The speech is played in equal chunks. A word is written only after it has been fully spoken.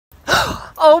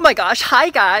Oh my gosh, hi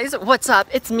guys, what's up?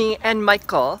 It's me and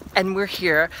Michael, and we're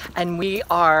here, and we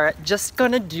are just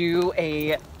gonna do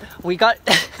we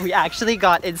actually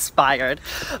got inspired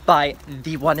by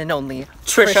the one and only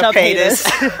Trisha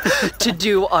Paytas to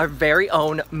do our very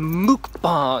own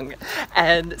mukbang.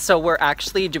 And so we're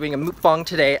actually doing a mukbang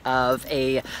today of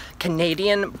a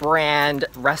Canadian brand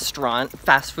restaurant,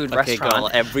 fast food restaurant. Okay,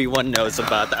 girl, everyone knows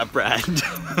about that brand.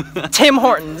 Tim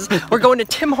Hortons. We're going to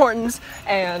Tim Hortons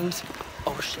and...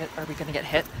 oh shit, are we gonna get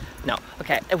hit? No.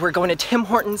 Okay, we're going to Tim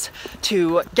Hortons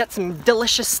to get some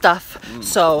delicious stuff.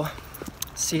 So,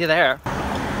 see you there.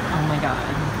 Oh my god.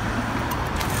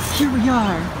 Here we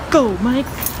are. Go, Mike.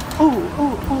 Ooh,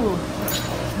 ooh, ooh.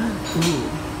 Ooh,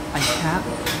 ice cap,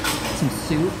 some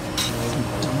soup, some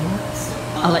donuts.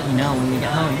 I'll let you know when we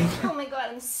get home. Oh my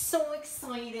god, I'm so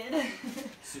excited.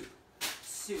 Soup.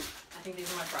 Soup. I think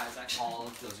these are my fries, actually. All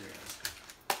of those are yours.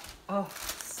 Oh.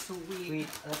 Sweet. Wait,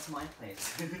 that's my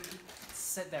place.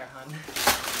 Sit there, hun.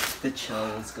 The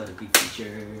chill's gotta be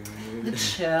featured. The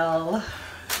chill.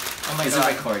 Oh my god. Is it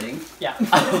recording? Yeah.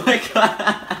 Oh my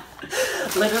god.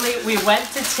 Literally, we went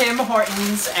to Tim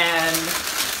Hortons and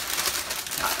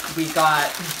we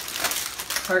got...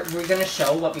 we're gonna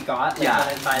show what we got. Like,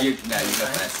 Yeah, you go right?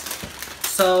 first.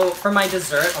 So, for my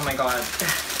dessert, oh my god.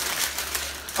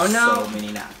 Oh no. So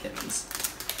many napkins.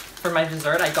 For my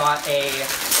dessert, I got a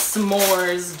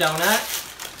s'mores donut.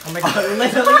 Oh my god,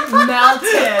 literally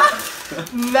melted.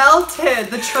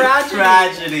 Melted. The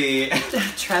tragedy.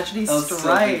 Tragedy strikes. It'll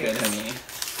still be good, honey.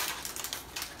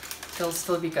 It'll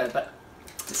still be good, but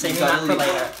Save saving that for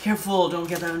later. Careful, don't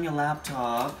get that on your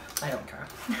laptop. I don't care.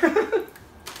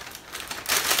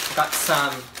 Got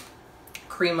some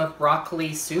cream of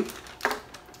broccoli soup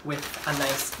with a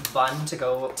nice bun to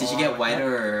go. Did you get white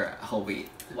or whole wheat?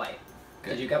 White.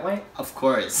 Good. Did you get white? Of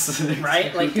course.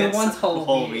 Right? Like, who wants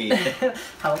whole wheat?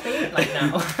 Healthy? Like,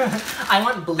 no. I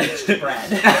want bleached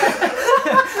bread.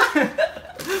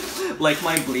 Like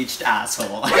my bleached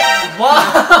asshole.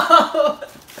 Whoa!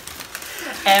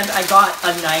 And I got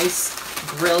a nice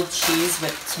grilled cheese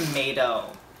with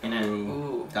tomato in it.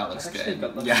 Ooh, that looks good.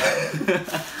 Yeah.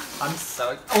 I'm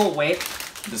so... oh, wait.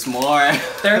 There's more.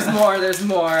 There's more, there's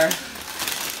more.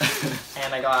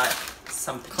 And I got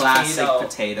some classic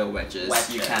potato wedges.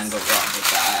 You can't go wrong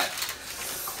with that.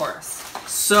 Of course.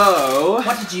 So...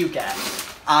 what did you get?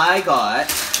 I got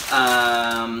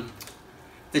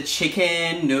the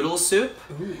chicken noodle soup.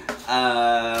 Ooh.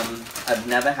 I've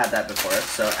never had that before.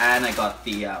 So, and I got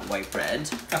the white bread.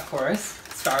 Of course.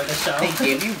 Star of the show. They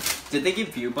gave you... did they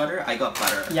give you butter? I got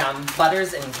butter. Yeah,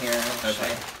 butter's in here. Actually.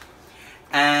 Okay.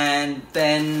 And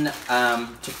then,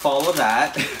 to follow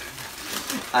that,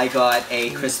 I got a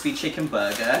crispy chicken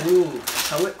burger. Ooh,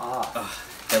 show it off. Ugh,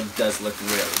 that does look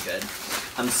really good.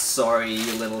 I'm sorry,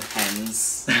 you little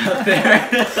hens out there.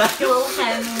 You little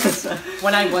hens.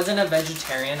 When I wasn't a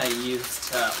vegetarian, I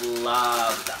used to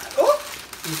love that. Oh!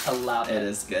 Used to love it. It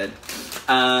is good.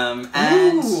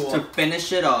 And ooh, to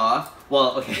finish it off,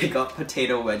 well, okay, I got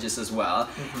potato wedges as well.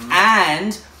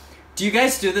 And do you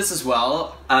guys do this as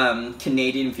well,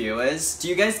 Canadian viewers? Do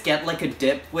you guys get like a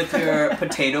dip with your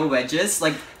potato wedges?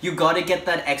 Like, you gotta get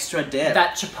that extra dip.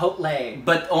 That Chipotle.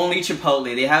 But only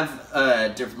Chipotle. They have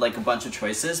like a bunch of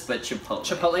choices, but Chipotle.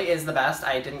 Chipotle is the best.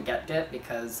 I didn't get dip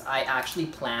because I actually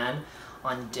plan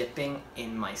on dipping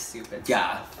in my soup itself.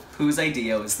 Yeah. Whose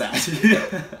idea was that?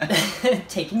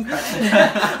 Taking credit.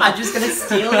 I'm just gonna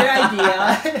steal your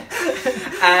idea.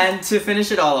 And to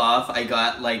finish it all off, I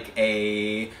got like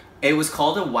it was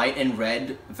called a white and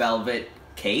red velvet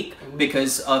cake. Ooh.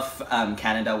 Because of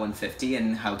Canada 150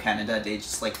 and how Canada they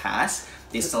just like pass.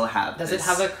 They still have Does this. it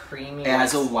have a creamy... it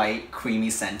has a white creamy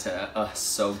center. Oh,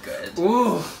 so good.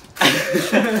 Ooh.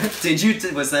 Did you...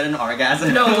 was that an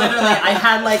orgasm? No, literally. I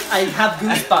have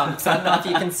goosebumps. I don't know if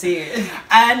you can see it.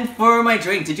 And for my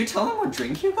drink, did you tell them what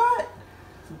drink you got?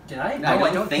 Did I? No,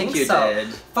 I don't think you so. did.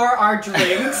 For our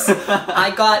drinks,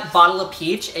 I got Bottle of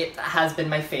Peach. It has been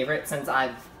my favorite since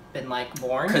I've been like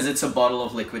born. Because it's a bottle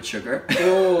of liquid sugar.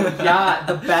 Oh, yeah,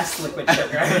 the best liquid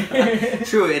sugar.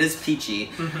 True, it is peachy.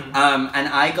 And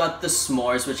I got the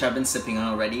s'mores, which I've been sipping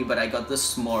on already, but I got the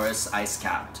s'mores ice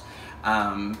capped.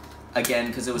 Again,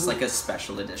 because it was like a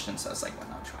special edition, so I was like, why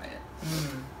not try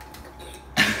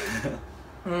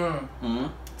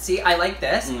it? See, I like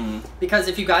this because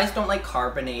if you guys don't like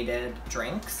carbonated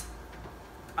drinks,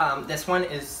 this one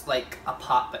is like a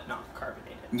pop but not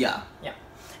carbonated. Yeah. Yeah.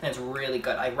 And it's really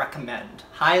good. I recommend.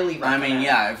 Highly recommend. I mean,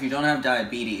 yeah, if you don't have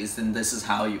diabetes, then this is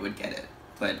how you would get it.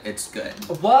 But it's good.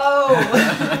 Whoa!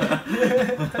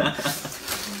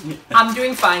 I'm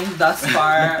doing fine thus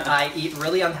far. I eat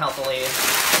really unhealthily.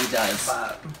 He does.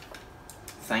 But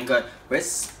thank God.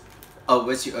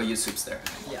 Where's your soup's there?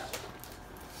 Yeah.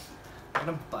 I'm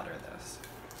gonna butter this.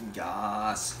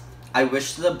 Yes. I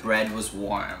wish the bread was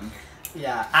warm.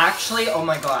 Yeah, actually, oh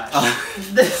my gosh.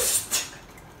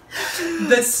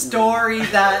 The story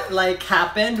that like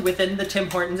happened within the Tim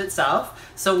Hortons itself.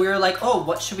 So we were like, oh,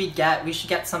 what should we get? We should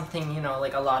get something, you know,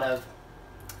 like a lot of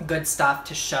good stuff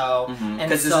to show.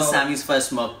 Because this is Sammy's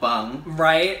first mukbang.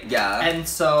 Right? Yeah. And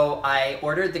so I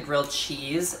ordered the grilled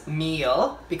cheese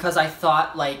meal because I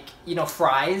thought, like, you know,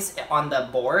 fries on the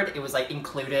board, it was like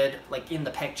included like in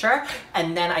the picture.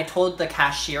 And then I told the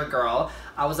cashier girl,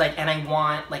 I was like, and I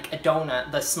want like a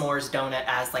donut, the s'mores donut,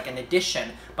 as like an addition.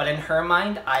 But in her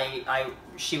mind,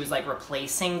 she was like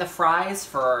replacing the fries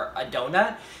for a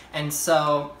donut. And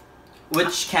so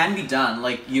which can be done,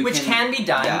 like Which can be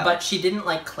done, but she didn't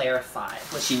like clarify.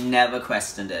 She never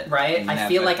questioned it. Right? I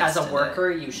feel like as a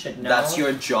worker, you should know. That's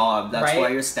your job. That's why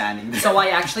you're standing there. So I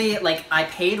actually, like, I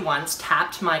paid once,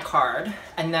 tapped my card,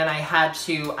 and then I had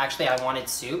to, actually I wanted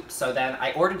soup, so then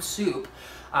I ordered soup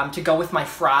to go with my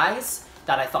fries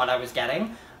that I thought I was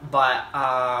getting, but,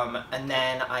 and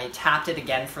then I tapped it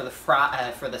again for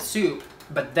the soup,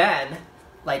 but then,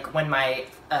 like, when my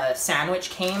sandwich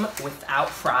came without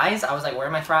fries, I was like, where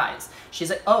are my fries? She's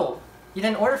like, oh, you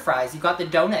didn't order fries, you got the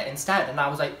donut instead. And I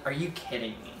was like, are you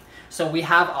kidding me? So we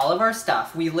have all of our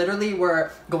stuff. We literally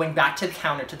were going back to the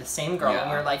counter to the same girl,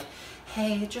 and we were like,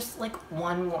 hey, just like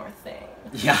one more thing.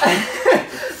 Yeah.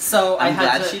 So I'm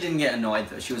glad she didn't get annoyed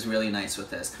though. She was really nice with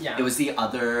this. Yeah. It was the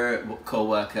other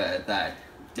co-worker that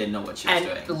didn't know what she was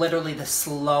doing. And literally the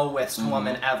slowest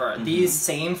woman ever. These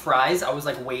same fries, I was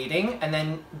like waiting, and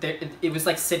then it was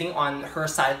like sitting on her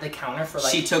side of the counter for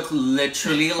like... She took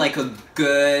literally like a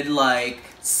good like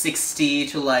 60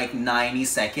 to like 90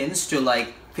 seconds to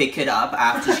like pick it up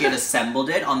after she had assembled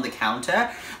it on the counter,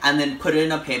 and then put it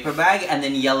in a paper bag, and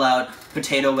then yell out,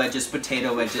 potato wedges,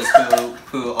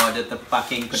 who ordered the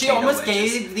fucking potato wedges. She almost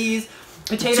gave these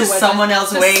potato wedges to someone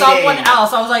else waiting. Someone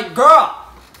else. I was like, girl!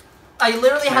 I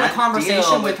literally had a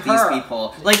conversation with her. These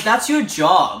people. Like, that's your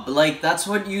job. Like, that's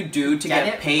what you do to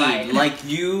get paid. Right. Like,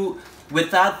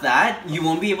 without that, you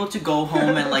won't be able to go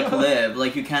home and, like, live.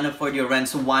 Like, you can't afford your rent.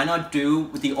 So why not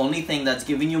do the only thing that's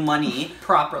giving you money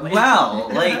properly? Well,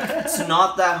 like, it's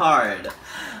not that hard.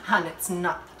 Hun, it's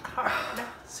not hard.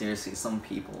 Seriously, some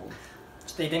people...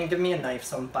 They didn't give me a knife,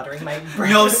 so I'm buttering my bread.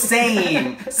 No,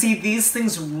 same. See, these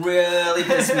things really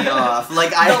piss me off.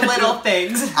 Like the little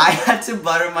things. I had to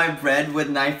butter my bread with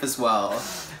knife as well.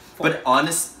 But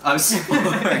honestly,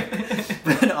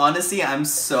 I'm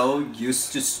so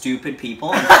used to stupid people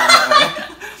on planet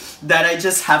Earth that I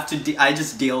just have to. I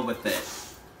just deal with it.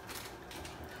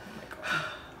 Oh my god,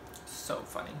 so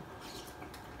funny.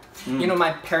 You know,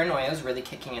 my paranoia is really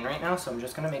kicking in right now, so I'm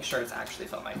just gonna make sure it's actually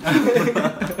filming.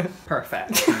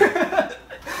 Perfect.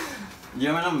 You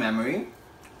have enough memory?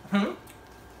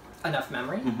 Enough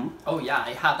memory? Oh yeah,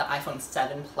 I have the iPhone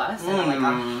 7 Plus and like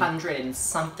 100 and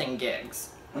something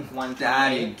gigs. Like 128.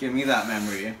 Daddy, give me that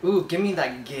memory. Ooh, give me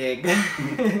that gig.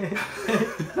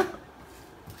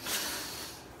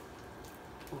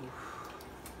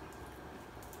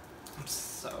 I'm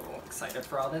so excited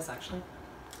for all this, actually.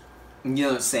 You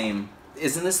know, same.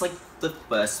 Isn't this like the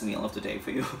first meal of the day for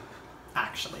you?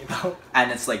 Actually, though. And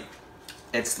it's like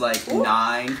Ooh.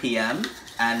 9 p.m.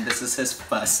 and this is his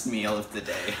first meal of the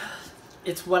day.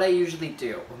 It's what I usually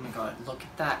do. Oh my god, look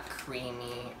at that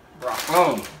creamy broccoli.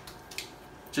 Oh!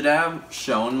 Should I have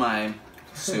shown my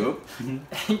soup?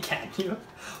 Can you?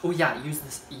 Oh yeah, use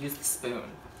the spoon.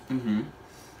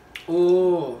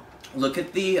 Ooh. Look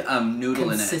at the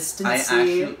noodle in it. Consistency. I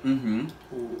actually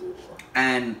Ooh.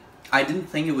 And I didn't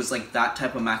think it was like that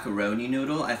type of macaroni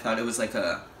noodle. I thought it was like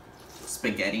a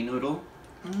spaghetti noodle.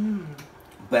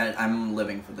 But I'm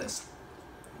living for this.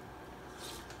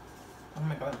 Oh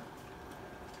my god.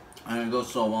 And it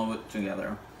goes so well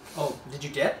together. Oh, did you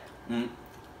dip?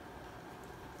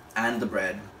 And the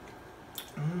bread.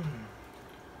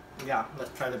 Yeah,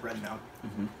 let's try the bread now.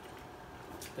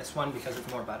 This one because it's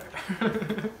more butter.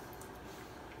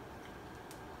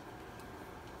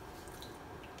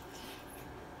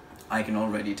 I can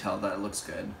already tell that it looks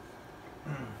good.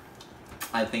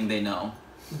 I think they know.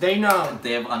 They know.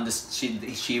 They have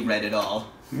she read it all.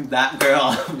 That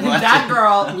girl. That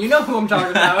girl. You know who I'm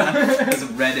talking about. Has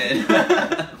read it.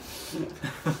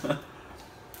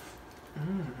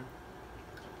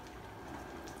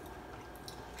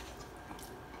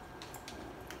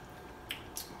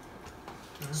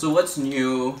 So what's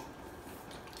new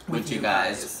with you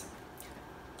guys?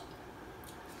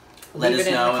 Let us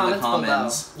know in the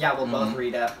comments. Below. Yeah, we'll both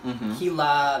read it. He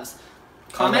loves...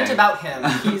 Comment about him.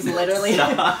 He's literally...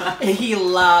 he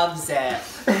loves it.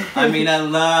 I mean, I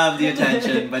love the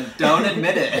attention, but don't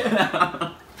admit it.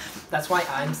 That's why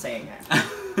I'm saying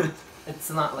it. It's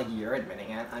not like you're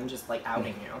admitting it. I'm just like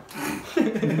outing you.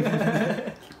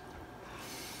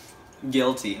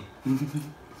 Guilty.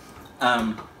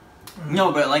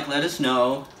 No, but like, let us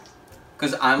know,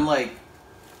 cause I'm like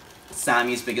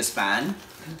Sammy's biggest fan.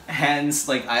 Hence,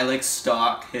 like, I like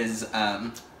stalk his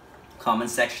comment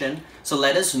section. So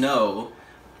let us know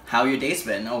how your day's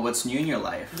been, or what's new in your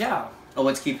life. Yeah. Or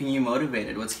what's keeping you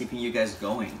motivated, what's keeping you guys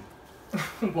going.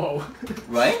 Whoa.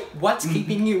 Right? What's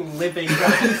keeping you living,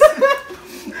 guys?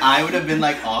 I would have been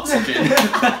like oxygen.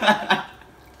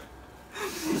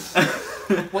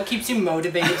 What keeps you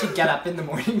motivated to get up in the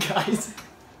morning, guys?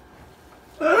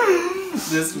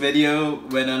 This video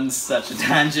went on such a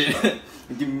tangent.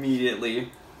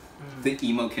 Immediately, the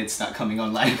emo kids start coming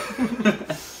online.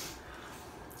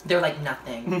 They're like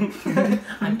nothing.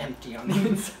 I'm empty on the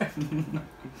inside.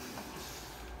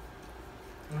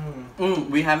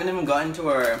 We haven't even gotten to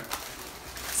our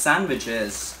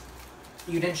sandwiches.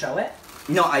 You didn't show it?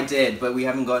 No, I did, but we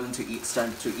haven't gotten to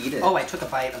started to eat it. Oh, I took a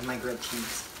bite of my grilled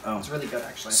cheese. Oh. It's really good,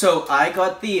 actually. So I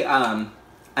got the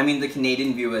I mean, the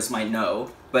Canadian viewers might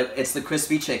know, but it's the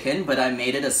crispy chicken, but I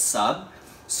made it a sub.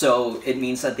 So it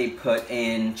means that they put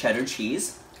in cheddar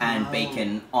cheese and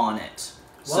bacon on it.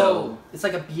 Whoa. So it's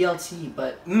like a BLT,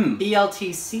 but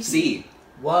BLTC. C.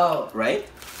 Whoa. Right?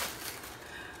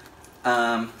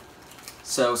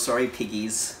 So sorry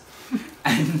piggies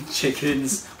and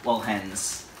chickens, well,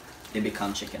 hens. They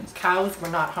become chickens. Cows were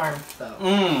not harmed,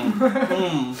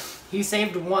 though. He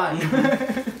saved one.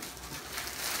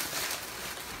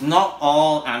 Not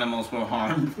all animals were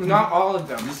harmed. Not all of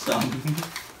them. Some.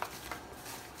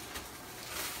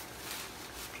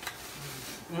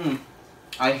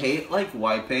 I hate like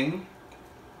wiping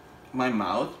my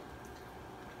mouth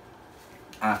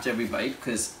after every bite,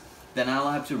 because then I'll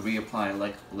have to reapply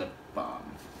like lip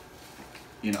balm.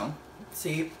 You know?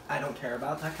 See, I don't care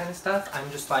about that kind of stuff. I'm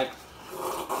just like...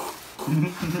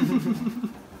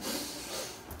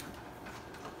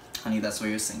 Honey, that's why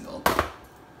you're single.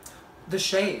 The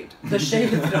shade. The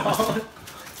shade of it all.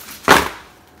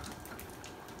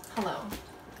 Hello.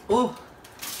 Ooh.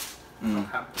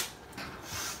 Okay.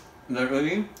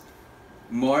 Literally,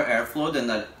 more airflow than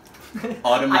that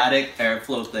automatic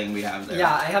airflow thing we have there.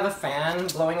 Yeah, I have a fan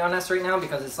blowing on us right now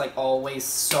because it's like always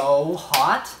so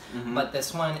hot. But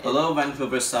this one... Hello,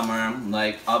 Vancouver summer,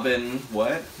 like oven,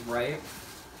 what? Right.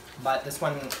 But this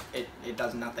one, it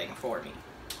does nothing for me.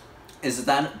 Is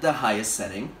that the highest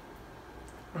setting?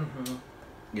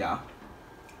 Yeah.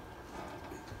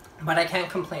 But I can't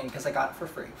complain because I got it for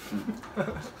free.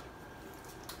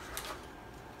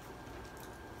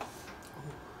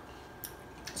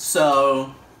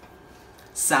 So,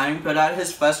 Sammy put out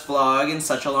his first vlog in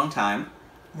such a long time.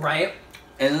 Right?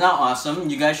 Isn't that awesome?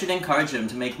 You guys should encourage him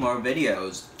to make more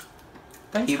videos.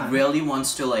 Thanks, He hon. really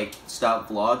wants to like start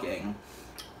vlogging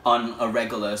on a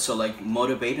regular, so like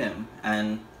motivate him,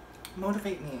 and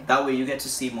Motivate me. that way you get to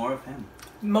see more of him.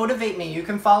 Motivate me. You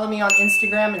can follow me on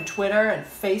Instagram and Twitter and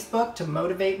Facebook to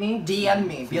motivate me. DM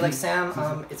me. Be like,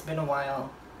 Sam, it's been a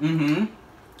while.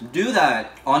 Do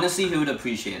that. Honestly, he would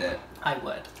appreciate it. I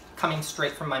would. Coming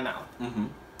straight from my mouth.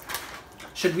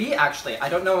 Should we actually, I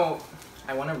don't know,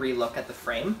 I want to re-look at the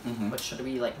frame, but should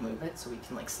we like move it so we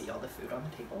can like see all the food on the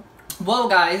table? Whoa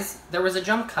guys, there was a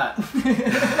jump cut.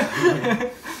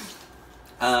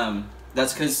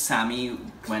 That's because Sammy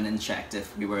went and checked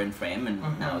if we were in frame, and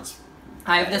now it's...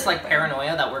 I have this like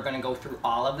paranoia that we're going to go through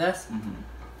all of this,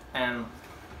 and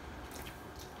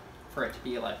for it to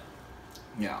be like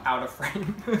out of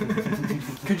frame.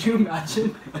 Could you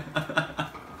imagine?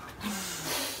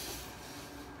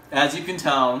 As you can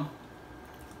tell,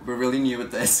 we're really new with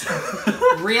this.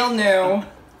 Real new.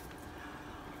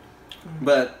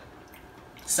 But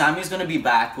Sammy's gonna be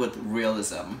back with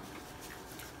realism.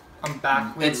 I'm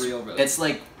back with realism. It's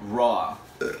like raw,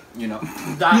 you know?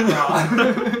 That raw.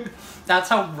 That's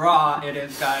how raw it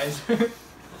is, guys.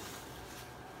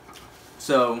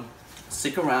 So,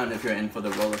 stick around if you're in for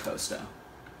the roller coaster.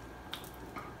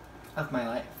 Of my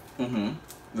life.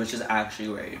 Which is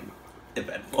actually very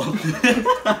eventful.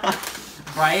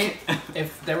 Right?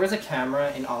 If there was a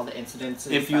camera in all the incidents...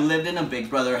 If you lived in a Big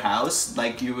Brother house,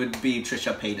 like, you would be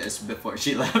Trisha Paytas before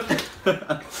she left.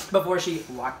 Before she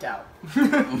walked out.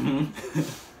 Oh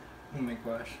my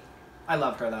gosh. I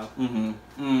love her though.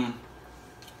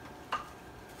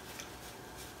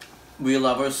 We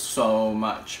love her so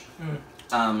much.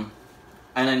 And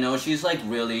I know she's like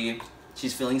really...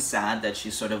 She's feeling sad that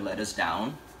she sort of let us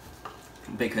down.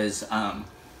 Because,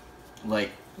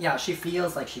 like, Yeah, she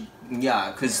feels like she...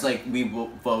 Yeah, because like we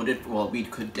voted, well, we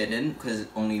didn't, because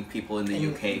only people in the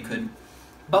UK could.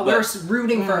 But we're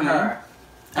rooting for her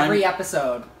every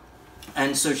episode.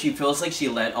 And so she feels like she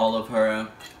let all of her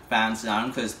fans down,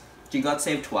 because she got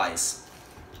saved twice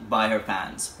by her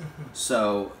fans.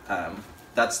 So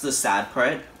that's the sad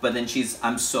part. But then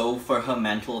I'm so, for her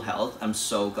mental health, I'm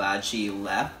so glad she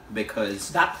left,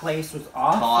 because that place was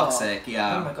awful. Toxic,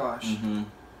 yeah. Oh my gosh.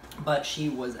 But she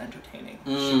was entertaining.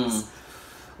 She was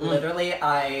literally,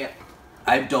 I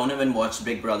don't even watch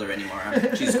Big Brother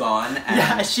anymore. She's gone. And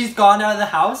yeah, she's gone out of the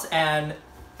house, and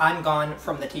I'm gone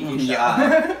from the TV show.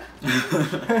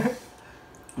 Yeah.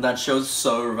 That show's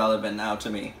so relevant now to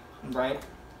me. Right?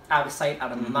 Out of sight,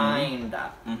 out of mind.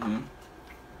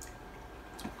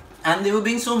 And they were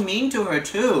being so mean to her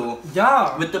too.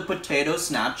 Yeah. With the potato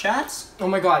Snapchats. Oh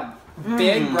my god.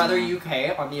 Big Brother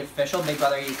UK, on the official Big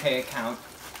Brother UK account.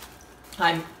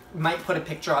 I might put a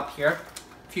picture up here.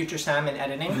 Future Sam in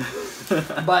editing.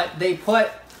 But they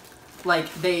put,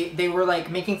 like, they were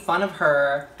like making fun of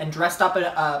her and dressed up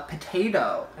a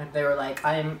potato. And they were like,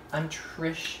 I'm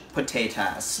Trish...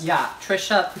 Paytas. Yeah,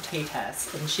 Trisha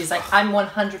Paytas. And she's like, I'm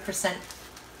 100%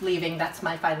 leaving. That's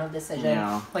my final decision.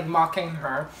 Yeah. Like, mocking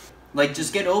her. Like,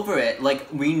 just get over it. Like,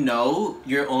 we know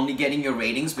you're only getting your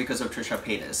ratings because of Trisha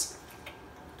Paytas.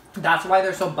 That's why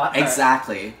they're so butthurt.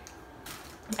 Exactly.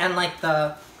 And like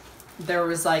there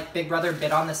was like Big Brother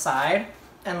bit on the side,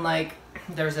 and like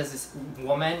there's this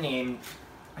woman named,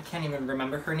 I can't even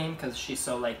remember her name because she's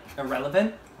so like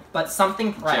irrelevant, but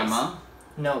something Price. Gemma?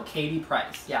 No, Katie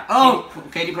Price. Yeah. Oh,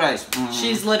 Katie Price.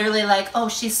 She's literally like, oh,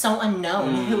 she's so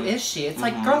unknown. Who is she? It's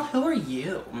like, girl, who are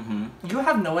you? You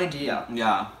have no idea.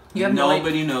 Yeah. You have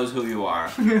Nobody knows who you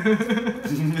are.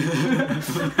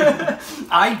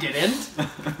 I didn't.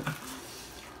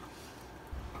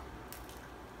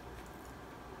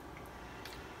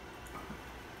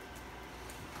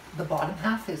 The bottom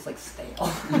half is like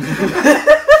stale.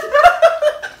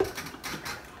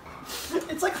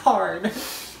 It's like hard.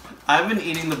 I've been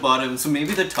eating the bottom, so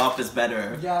maybe the top is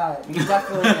better. Yeah, it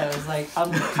definitely is. Like,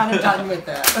 I'm kind of done with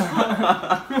it.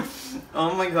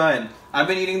 Oh my god. I've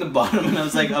been eating the bottom and I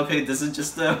was like, okay, this is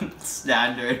just the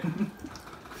standard.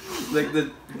 Like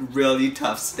the really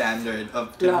tough standard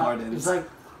of Tim Hortons. It's like...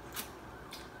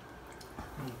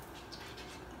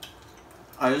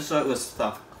 I just thought it was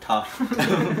tough.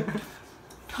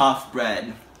 Tough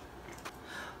bread.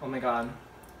 Oh my god.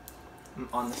 I'm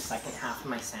on the second half of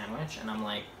my sandwich and I'm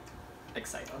like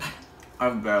excited.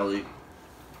 I've barely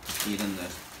eaten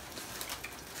this.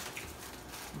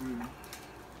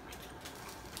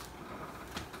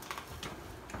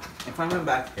 If I went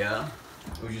back here,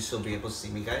 would you still be able to see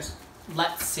me, guys?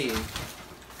 Let's see.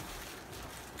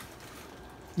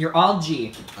 You're all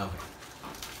G. Okay.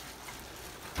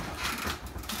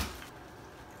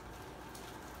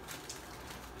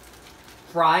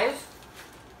 Fries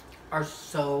are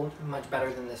so much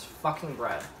better than this fucking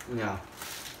bread. Yeah.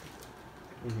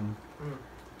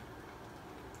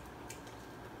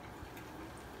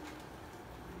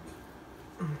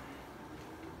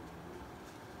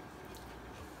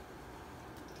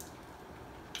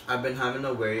 I've been having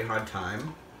a very hard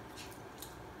time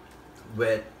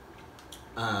with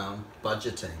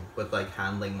budgeting, with like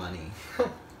handling money.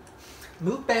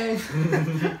 Mukbang.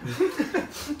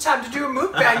 Time to do a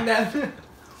mukbang then.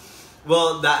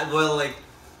 Well, like,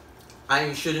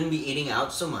 I shouldn't be eating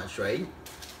out so much, right?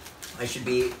 I should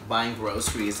be buying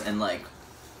groceries and like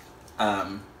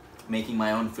making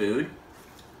my own food,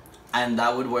 and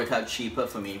that would work out cheaper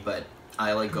for me, but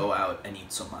I like go out and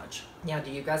eat so much. Yeah,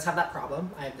 do you guys have that problem?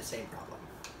 I have the same problem.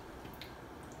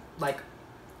 Like,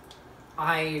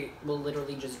 I will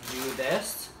literally just do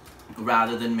this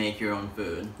rather than make your own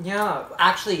food. Yeah,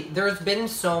 actually, there's been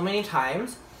so many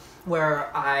times where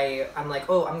I'm like,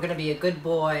 oh, I'm gonna be a good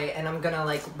boy and I'm gonna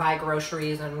like buy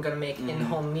groceries and I'm gonna make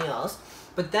in-home meals.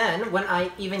 But then when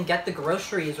I even get the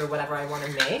groceries or whatever I want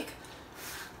to make,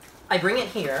 I bring it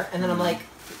here and then I'm like,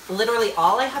 literally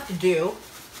all I have to do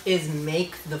is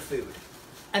make the food.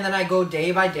 And then I go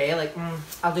day by day, like,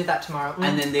 I'll do that tomorrow.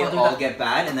 And then they all get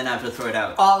bad and then I have to throw it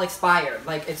out. All expired.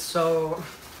 Like, it's so...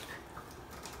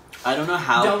 I don't know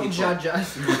how Don't people... judge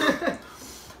us.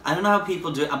 I don't know how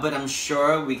people do it, but I'm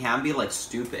sure we can be like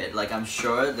stupid. Like, I'm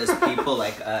sure there's people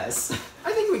like us.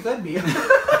 I think we could be.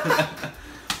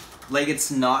 Like,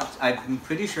 it's not... I'm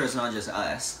pretty sure it's not just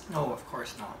us. No, of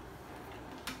course not.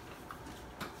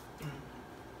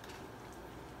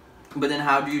 But then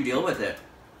how do you deal with it?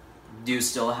 Do you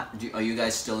still are you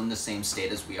guys still in the same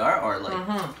state as we are, or like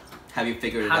Have you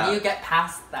figured it How out? do you get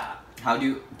past that? Have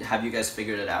you guys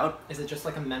figured it out? Is it just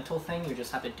like a mental thing? You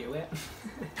just have to do it?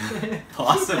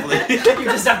 Possibly. You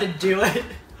just have to do it?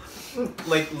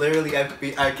 Like literally,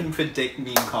 I can predict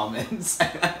mean comments.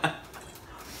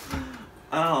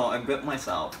 Oh, I bit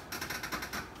myself.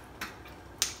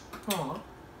 Aw.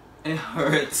 It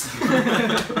hurts.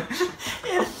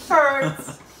 It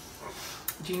hurts.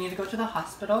 Do you need to go to the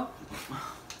hospital?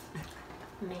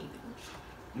 Maybe.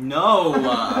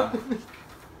 No.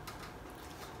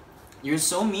 You're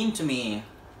so mean to me.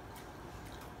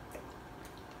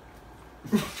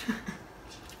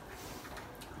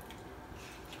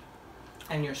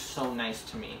 And you're so nice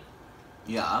to me.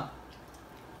 Yeah.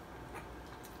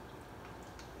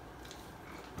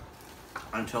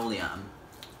 I totally am.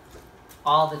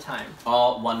 All the time.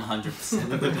 All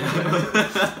 100% of the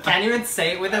time. Can't even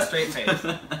say it with a straight face.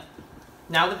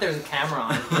 Now that there's a camera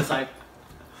on, it's like,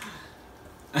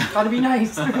 gotta be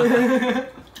nice.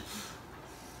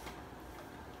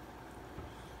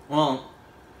 Well,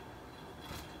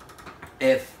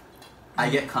 if I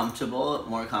get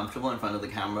more comfortable in front of the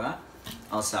camera,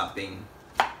 I'll stop being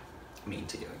mean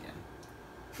to you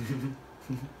again.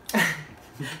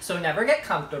 So never get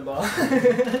comfortable.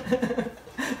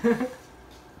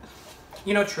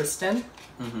 You know Tristan?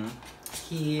 Mm-hmm.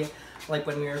 He, like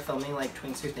when we were filming like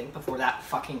Twins Who Think before that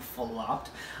fucking flopped,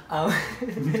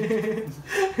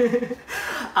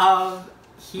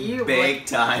 he Big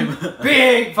time.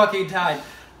 big fucking time.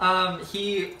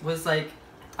 He was like,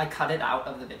 I cut it out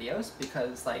of the videos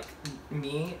because like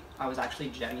I was actually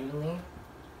genuinely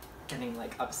getting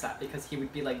like upset because he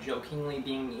would be like jokingly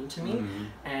being mean to me,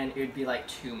 and it would be like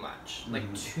too much,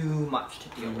 like too much to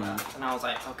deal with, and I was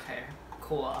like, okay,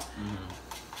 cool.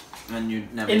 And you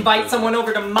never invite someone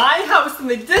over to my house and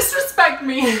they disrespect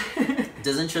me.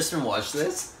 Doesn't Tristan watch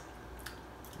this?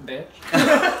 Bitch.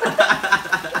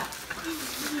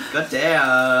 God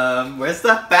damn, where's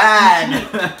the fan?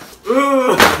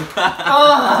 Ooh.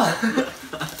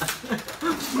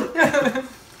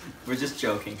 We're just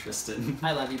joking, Tristan.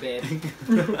 I love you, babe.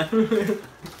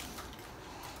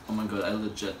 Oh my god, I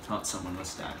legit thought someone was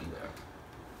standing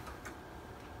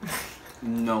there.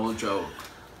 No joke.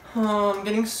 Oh, I'm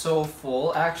getting so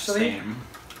full, actually. Same.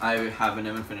 I haven't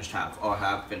even finished half, or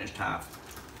have finished half.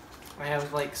 I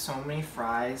have like so many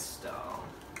fries still.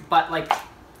 But like,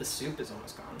 the soup is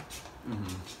almost gone.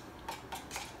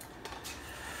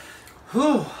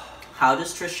 Whew. How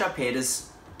does Trisha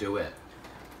Paytas do it?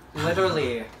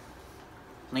 Literally.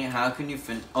 Like, how can you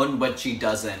finish? Oh, but she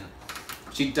doesn't.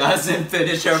 She doesn't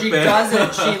finish her She food.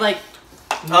 doesn't. She like...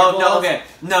 Oh, no, okay.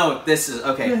 No, this is...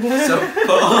 Okay, so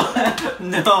full...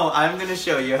 No, I'm gonna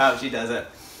show you how she does it.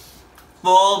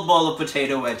 Full bowl of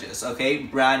potato wedges, okay?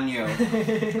 Brand new.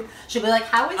 She'll be like,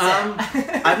 how is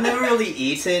it? I've never really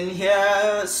eaten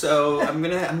here, so I'm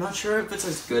not sure if it's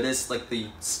as good as, like, the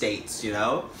States, you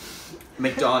know?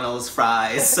 McDonald's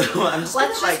fries, so I'm just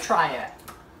Let's like... just try it.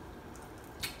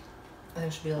 And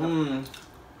then she'll be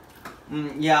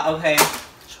like... yeah, okay.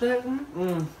 She'll be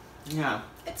like, yeah.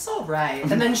 it's alright.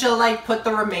 And then she'll like put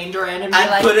the remainder in and be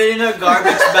like... put it in a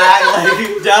garbage bag,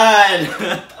 like,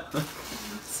 done!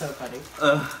 So funny.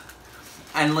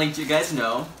 And like, do you guys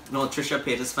know? No, Trisha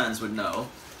Paytas fans would know.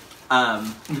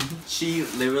 She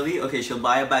literally, okay, she'll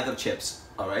buy a bag of chips,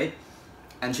 alright?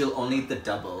 And she'll only eat the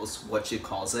doubles, what she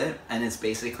calls it. And it's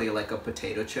basically like a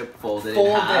potato chip folded in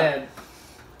half.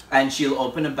 And she'll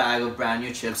open a bag of brand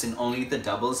new chips and only eat the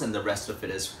doubles, and the rest of it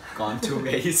is gone to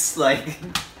waste. Like,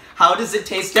 how does it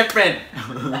taste different?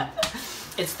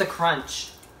 It's the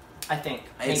crunch, I think.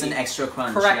 It's Maybe. an extra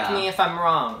crunch, Correct me if I'm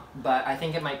wrong, but I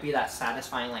think it might be that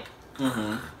satisfying, like...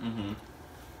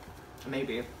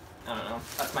 Maybe. I don't know.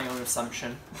 That's my own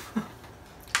assumption.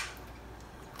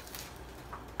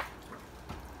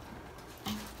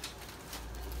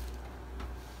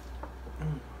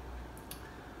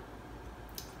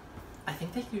 I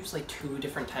think they use like 2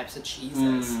 different types of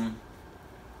cheeses.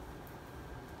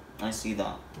 I see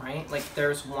that. Right? Like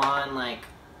there's one like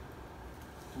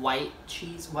white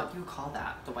cheese. What do you call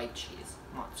that? The white cheese.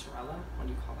 Mozzarella? What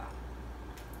do you call that?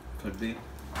 Could be.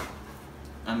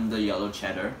 And the yellow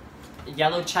cheddar.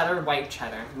 Yellow cheddar, white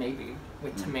cheddar, maybe.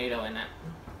 With tomato in it.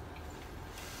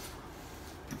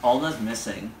 All that's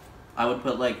missing. I would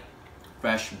put like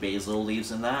fresh basil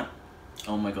leaves in that.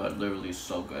 Oh my god, literally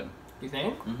so good. You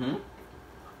think?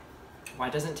 Why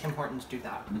doesn't Tim Hortons do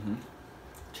that?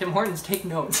 Tim Hortons, take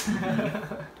notes.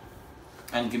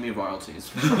 And give me royalties.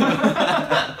 You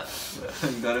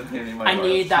gotta pay me my I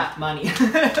need that money.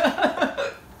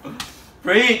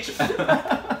 Preach!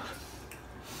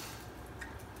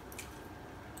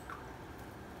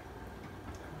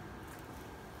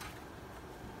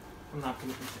 I'm not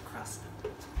gonna eat the crust.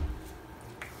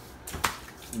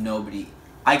 Nobody.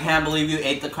 I can't believe you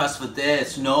ate the crust with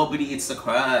this. Nobody eats the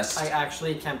crust. I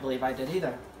actually can't believe I did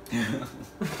either.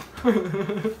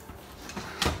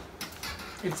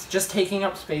 It's just taking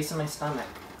up space in my stomach.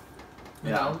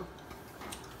 You know?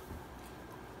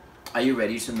 Are you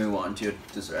ready to move on to your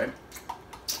dessert?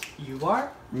 You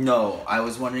are? No, I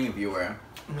was wondering if you were.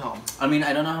 No. I mean,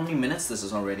 I don't know how many minutes this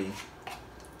is already.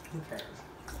 Who cares?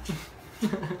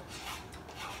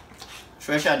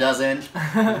 Trisha doesn't.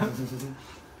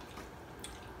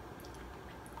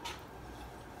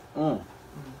 Oh.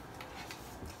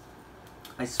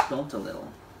 I spilled a little.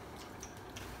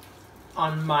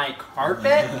 On my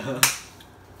carpet?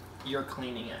 You're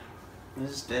cleaning it. I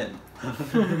just did.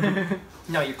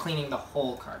 No, you're cleaning the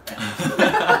whole carpet.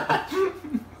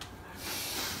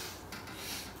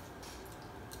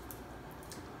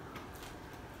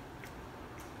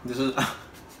 This is...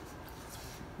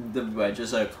 The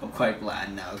wedges are quite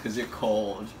bland now because they're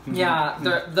cold. Yeah,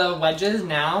 the wedges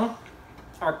now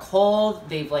are cold.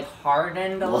 They've like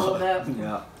hardened a little bit.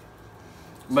 Yeah.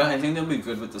 But I think they'll be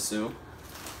good with the soup.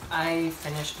 I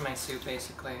finished my soup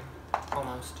basically.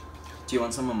 Almost. Do you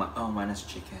want some of my... Oh, mine is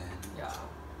chicken. Yeah.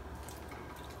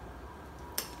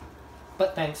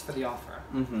 But thanks for the offer.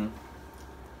 Mm-hmm.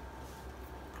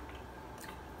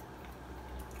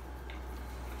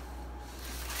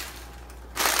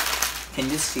 Can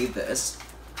you see this?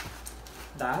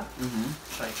 That? Mm-hmm.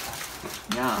 Should I try?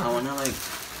 Yeah, I wanna like...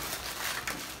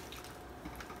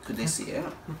 Could they see it?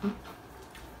 Mm-hmm.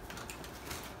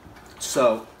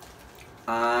 So,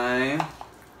 I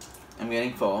am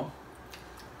getting full.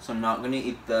 So I'm not gonna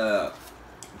eat the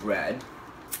bread.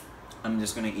 I'm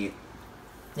just gonna eat...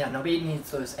 Yeah, nobody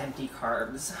needs those empty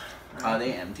carbs. Right? Are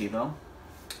they empty though?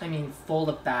 I mean, full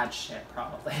of bad shit,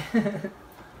 probably.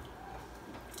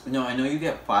 No, I know you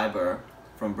get fiber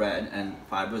from bread, and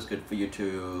fiber is good for you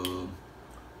to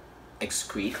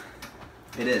excrete.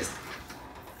 It is.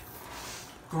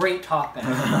 Great topic.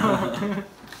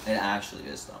 It actually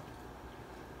is though.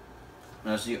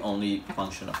 That's the only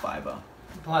function of fiber.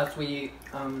 Plus, you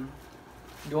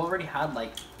already had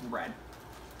like bread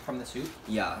from the soup.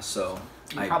 Yeah, so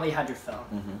You probably had your fill.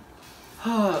 Mm-hmm.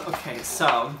 Okay,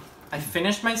 so I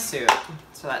finished my soup,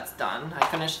 so that's done. I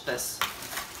finished this.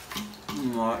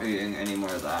 I'm not eating any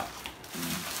more of that.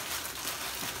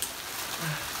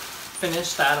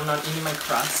 Finished that. I'm not eating my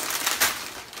crust.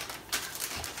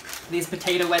 These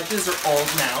potato wedges are old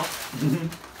now,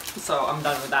 so I'm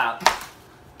done with that.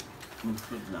 Let's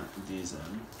put these in.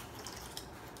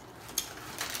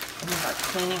 Oh my god,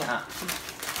 cleaning up.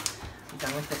 I'm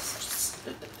done with this.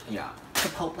 Yeah.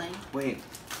 Chipotle. Wait,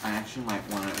 I actually might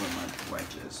want it with my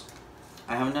wedges.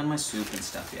 I haven't done my soup and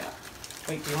stuff yet.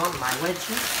 Wait, do you want my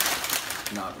wedges?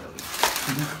 Not really.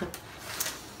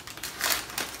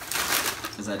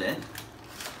 Is that it?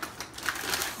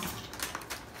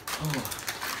 Oh,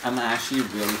 I'm actually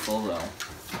really full though.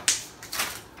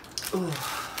 Ooh.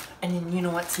 And then you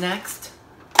know what's next?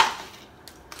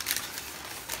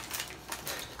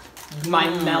 My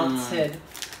melted.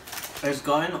 It's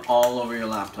going all over your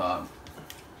laptop.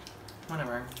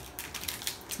 Whatever.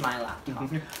 It's my laptop.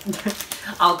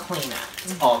 I'll clean it.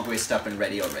 It's all greased up and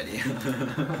ready already.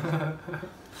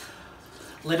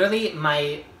 Literally, it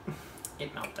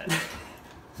melted.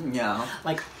 Yeah.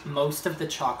 Like, most of the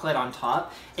chocolate on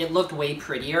top, it looked way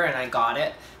prettier, and I got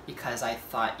it because I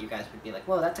thought you guys would be like,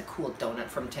 whoa, that's a cool donut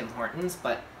from Tim Hortons,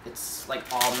 but it's, like,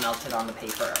 all melted on the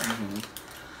paper. Mm-hmm.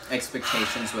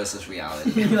 Expectations versus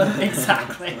reality.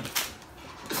 Exactly.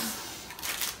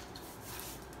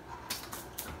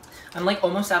 I'm, like,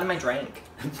 almost out of my drink.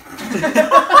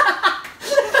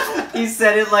 He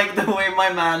said it like the way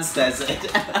my man says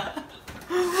it.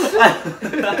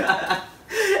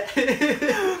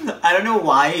 I don't know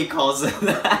why he calls it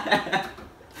that.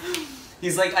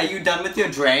 He's like, are you done with your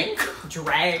drink?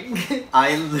 Drink.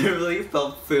 I literally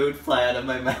felt food fly out of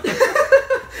my mouth.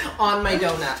 On my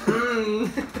donut.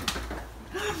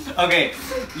 Okay,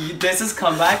 this is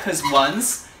comeback because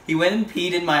once he went and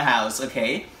peed in my house,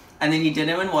 okay? And then he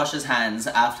didn't even wash his hands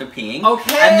after peeing.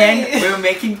 Okay. And then we were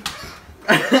making...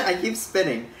 I keep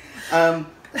spinning.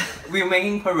 We were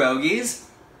making pierogies.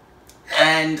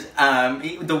 And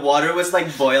the water was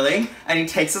like boiling, and he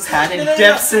takes his hand and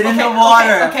dips it in the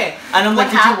water. Okay. And I'm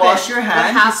like, did you wash your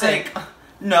hand? He's like,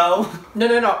 no.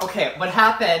 No. Okay, what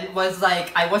happened was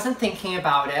like, I wasn't thinking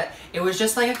about it. It was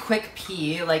just like a quick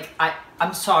pee. Like,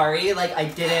 I'm sorry, like I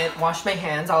didn't wash my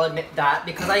hands, I'll admit that,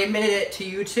 because I admitted it to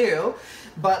you too.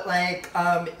 But like,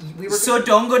 we were... So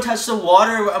don't go touch the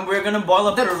water, and we're gonna boil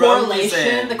up the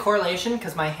pierogies correlation,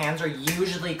 because my hands are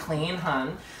usually clean,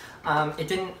 hun. it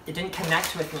didn't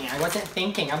connect with me. I wasn't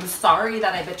thinking. I'm sorry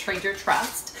that I betrayed your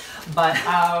trust, but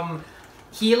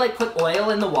he like put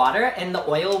oil in the water, and the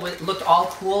oil looked all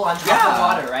cool on top of the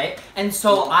water, right? And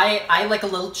so I like a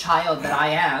little child that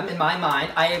I am, in my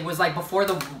mind, I was like, before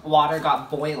the water got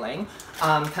boiling,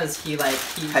 because he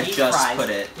had just put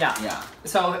it. Yeah.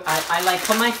 So I like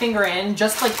put my finger in,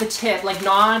 just like the tip, like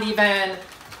not even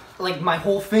like my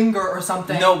whole finger or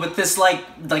something. No, with this like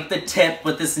the tip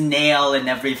with this nail and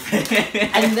everything.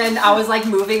 And then I was like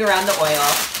moving around the oil,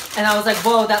 and I was like,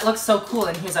 whoa, that looks so cool.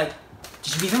 And he was like,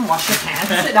 did you even wash your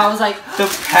hands? And I was like... The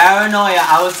paranoia,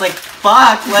 I was like,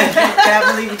 fuck, like, I can't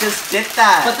believe you just did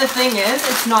that. But the thing is,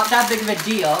 it's not that big of a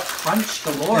deal. Crunch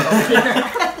galore over here.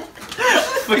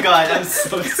 Forgot, I'm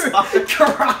so sorry.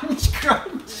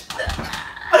 Crunch.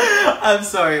 I'm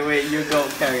sorry, wait, you go,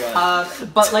 carry on.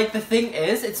 But like, the thing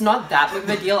is, it's not that big of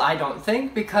a deal, I don't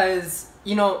think, because...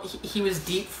 You know, he was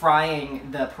deep frying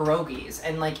the pierogies,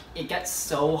 and like it gets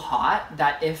so hot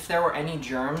that if there were any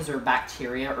germs or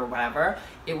bacteria or whatever,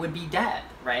 it would be dead,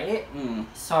 right?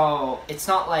 So it's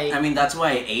not like... I mean, that's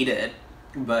why I ate it,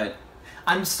 but...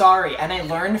 I'm sorry, and I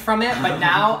learned from it, but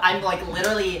now I'm like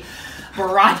literally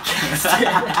broadcasting.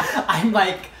 I'm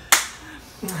like...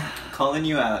 Calling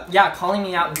you out. Yeah, calling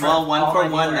me out. Well, one for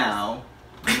one now.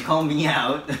 Call me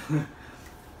out.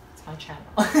 My channel.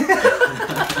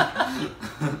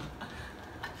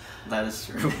 That is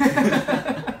true.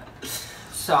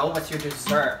 So, what's your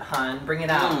dessert, hun? Bring it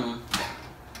out.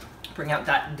 Bring out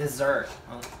that dessert.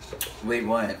 Oh. Wait,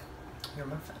 what? Your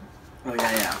muffin. Oh,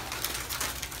 yeah.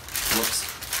 Whoops.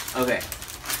 Okay.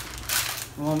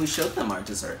 Well, we showed them our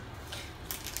dessert.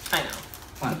 I know.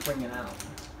 Well, bring it out.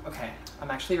 Okay.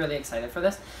 I'm actually really excited for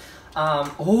this.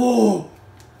 Oh!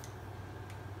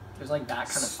 There's like that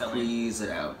kind of filling. Squeeze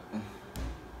it out.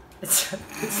 It's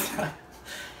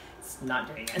not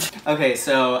doing it. Okay,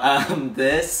 so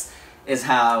this is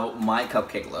how my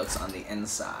cupcake looks on the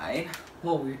inside.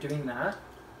 Whoa, we're doing that?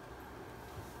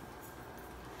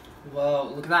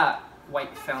 Whoa, look at that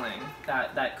white filling,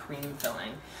 that cream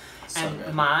filling. So and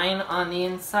good. Mine on the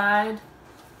inside.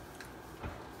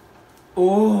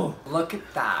 Ooh, look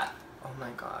at that. Oh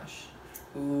my gosh.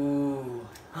 Ooh.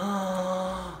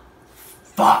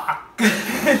 Fuck!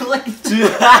 Like,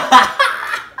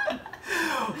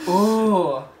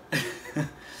 ooh.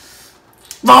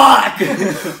 Fuck!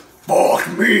 Fuck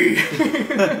me!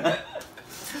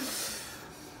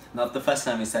 Not the first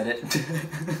time he said it.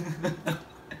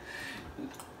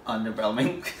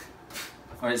 Underwhelming.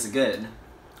 Or is it good?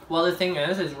 Well, the thing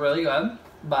is, it's really good,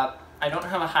 but I don't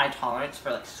have a high tolerance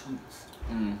for like sweets.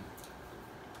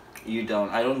 You don't.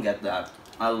 I don't get that.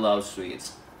 I love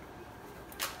sweets.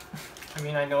 I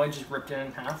mean, I know I just ripped it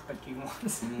in half, but do you want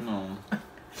some? No.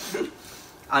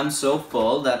 I'm so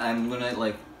full that I'm gonna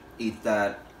like eat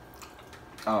that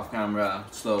off camera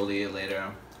slowly later.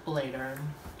 Later.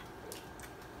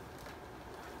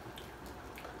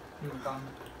 Oh my god.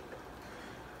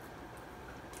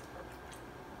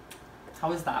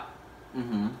 How is that?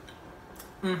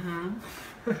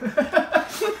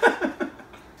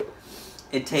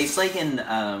 It tastes like in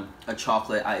a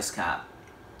chocolate ice cap.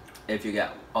 If you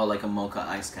get, or like a mocha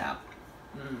ice cap.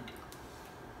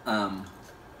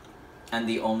 And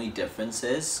the only difference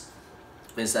is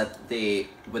that they,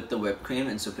 with the whipped cream,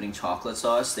 instead of putting chocolate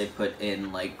sauce, they put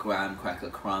in like graham cracker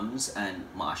crumbs and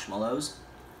marshmallows.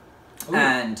 Ooh,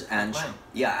 and wow.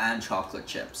 yeah, and chocolate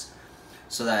chips.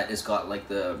 So that it's got like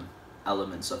the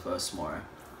elements of a s'more.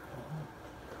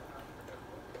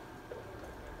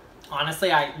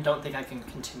 Honestly, I don't think I can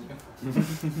continue.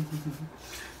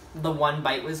 The one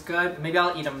bite was good. Maybe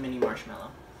I'll eat a mini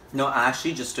marshmallow. No, I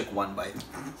actually just took one bite.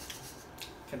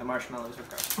 Okay, the marshmallows are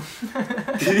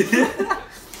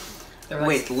good.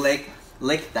 Wait,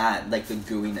 lick that, like the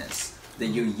gooiness that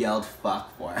you yelled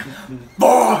fuck for.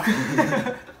 Fuck!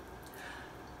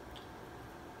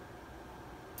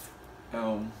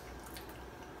 Oh.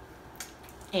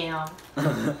 Yeah.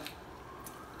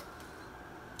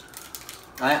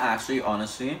 I actually,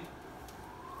 honestly,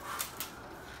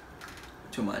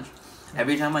 too much.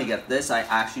 Every time I get this, I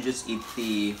actually just eat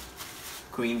the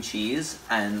cream cheese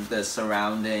and the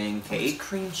surrounding cake. It's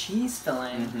cream cheese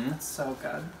filling. That's so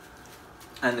good.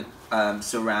 And the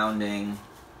surrounding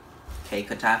cake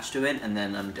attached to it, and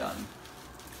then I'm done.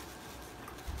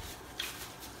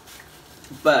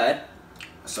 But,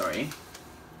 sorry,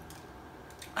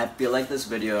 I feel like this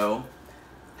video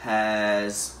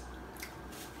has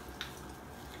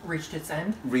Reached its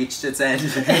end. reached its end.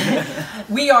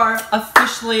 We are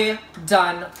officially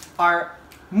done our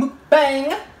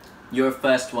mukbang. Your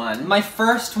first one. My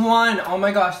first one. Oh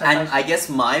my gosh. That's And I guess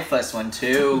my first one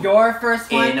too. Your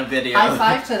first one. In a video. High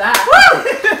five to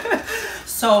that.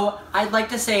 So I'd like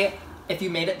to say, if you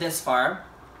made it this far,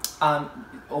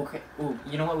 okay. Ooh,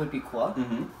 you know what would be cool?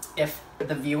 If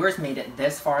the viewers made it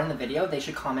this far in the video, they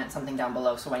should comment something down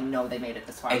below so I know they made it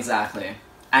this far. Exactly.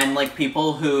 And like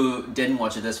people who didn't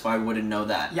watch it this far wouldn't know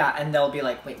that. Yeah, and they'll be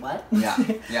like, wait, what? Yeah,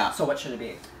 yeah. So what should it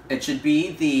be? It should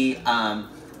be the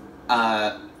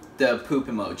poop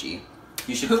emoji.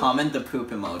 You should comment the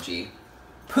poop emoji.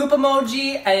 Poop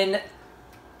emoji and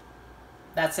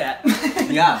that's it.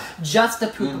 Yeah. Just a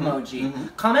poop emoji.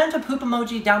 Comment a poop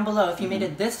emoji down below if you made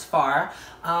it this far.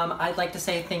 I'd like to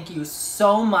say thank you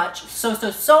so much,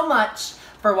 so much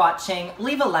for watching.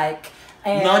 Leave a like.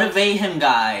 And motivate him,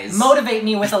 guys. Motivate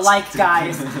me with a like,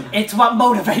 guys. It's what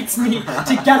motivates me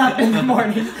to get up in the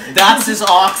morning. That's his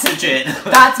oxygen.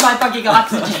 That's my fucking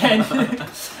oxygen.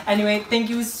 Anyway, thank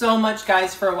you so much,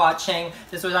 guys, for watching.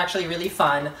 This was actually really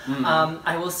fun.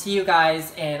 I will see you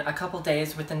guys in a couple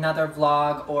days with another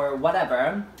vlog or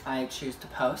whatever I choose to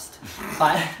post.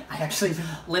 But I actually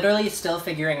literally still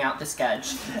figuring out the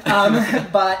sketch.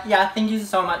 But yeah, thank you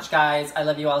so much, guys. I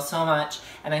love you all so much.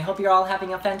 And I hope you're all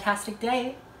having a fantastic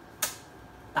day.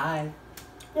 Bye.